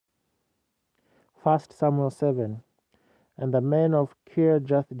1 Samuel 7. And the men of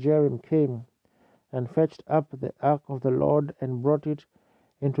Kirjath-jearim came and fetched up the ark of the Lord and brought it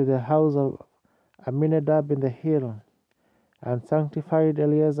into the house of Aminadab in the hill, and sanctified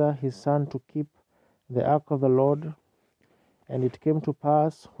Eleazar his son to keep the ark of the Lord. And it came to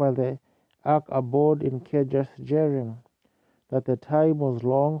pass, while the ark abode in Kirjath-jearim, that the time was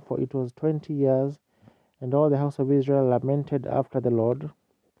long, for it was 20 years, and all the house of Israel lamented after the Lord.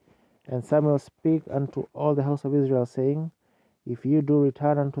 And Samuel spake unto all the house of Israel, saying, If you do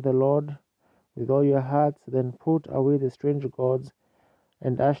return unto the Lord with all your hearts, then put away the strange gods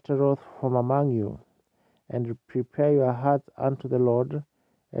and Ashtaroth from among you, and prepare your hearts unto the Lord,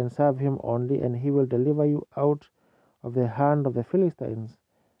 and serve him only, and he will deliver you out of the hand of the Philistines.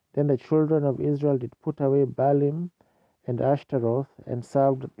 Then the children of Israel did put away Baalim and Ashtaroth, and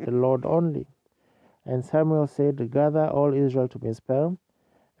served the Lord only. And Samuel said, Gather all Israel to Mizpah,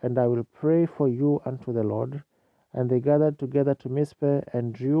 and I will pray for you unto the Lord. And they gathered together to Mizpah,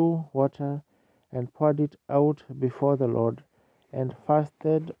 and drew water, and poured it out before the Lord, and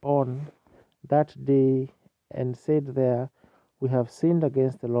fasted on that day, and said there, We have sinned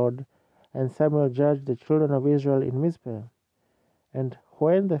against the Lord. And Samuel judged the children of Israel in Mizpah. And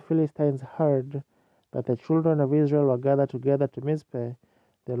when the Philistines heard that the children of Israel were gathered together to Mizpah,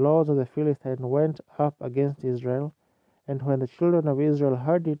 the lords of the Philistines went up against Israel. And when the children of Israel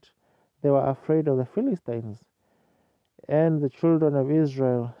heard it, they were afraid of the Philistines. And the children of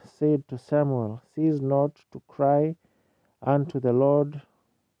Israel said to Samuel, Cease not to cry unto the Lord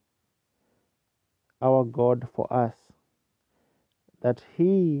our God for us, that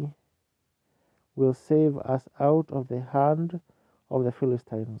he will save us out of the hand of the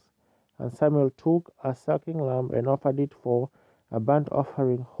Philistines. And Samuel took a sucking lamb and offered it for a burnt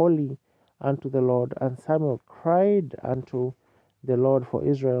offering holy unto the Lord. And Samuel cried unto the Lord for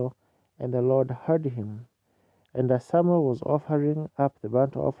Israel, and the Lord heard him. And as Samuel was offering up the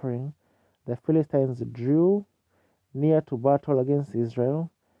burnt offering, the Philistines drew near to battle against Israel.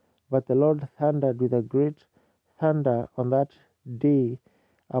 But the Lord thundered with a great thunder on that day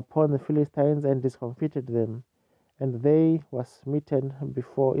upon the Philistines, and discomfited them, and they were smitten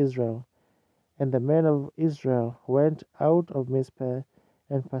before Israel. And the men of Israel went out of Mizpah,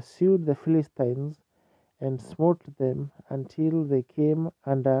 and pursued the Philistines, and smote them until they came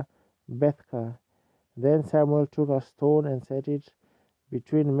under Bethkar. Then Samuel took a stone and set it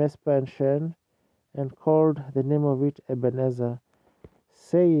between Mizpah and Shen, and called the name of it Ebenezer,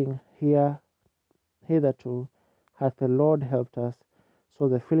 saying, Hitherto hath the Lord helped us. So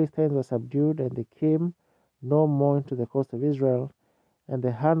the Philistines were subdued, and they came no more into the coast of Israel. And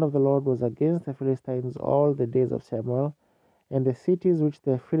the hand of the Lord was against the Philistines all the days of Samuel. And the cities which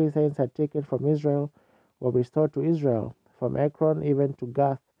the Philistines had taken from Israel were restored to Israel, from Ekron even to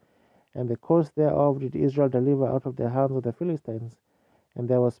Gath. And the coast thereof did Israel deliver out of the hands of the Philistines. And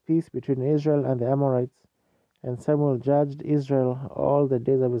there was peace between Israel and the Amorites. And Samuel judged Israel all the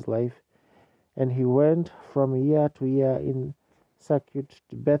days of his life. And he went from year to year in circuit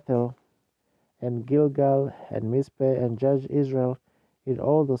to Bethel and Gilgal and Mizpah, and judged Israel in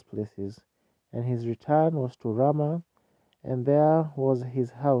all those places. And his return was to Ramah, and there was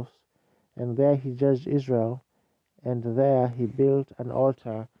his house, and there he judged Israel, and there he built an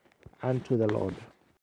altar unto the Lord.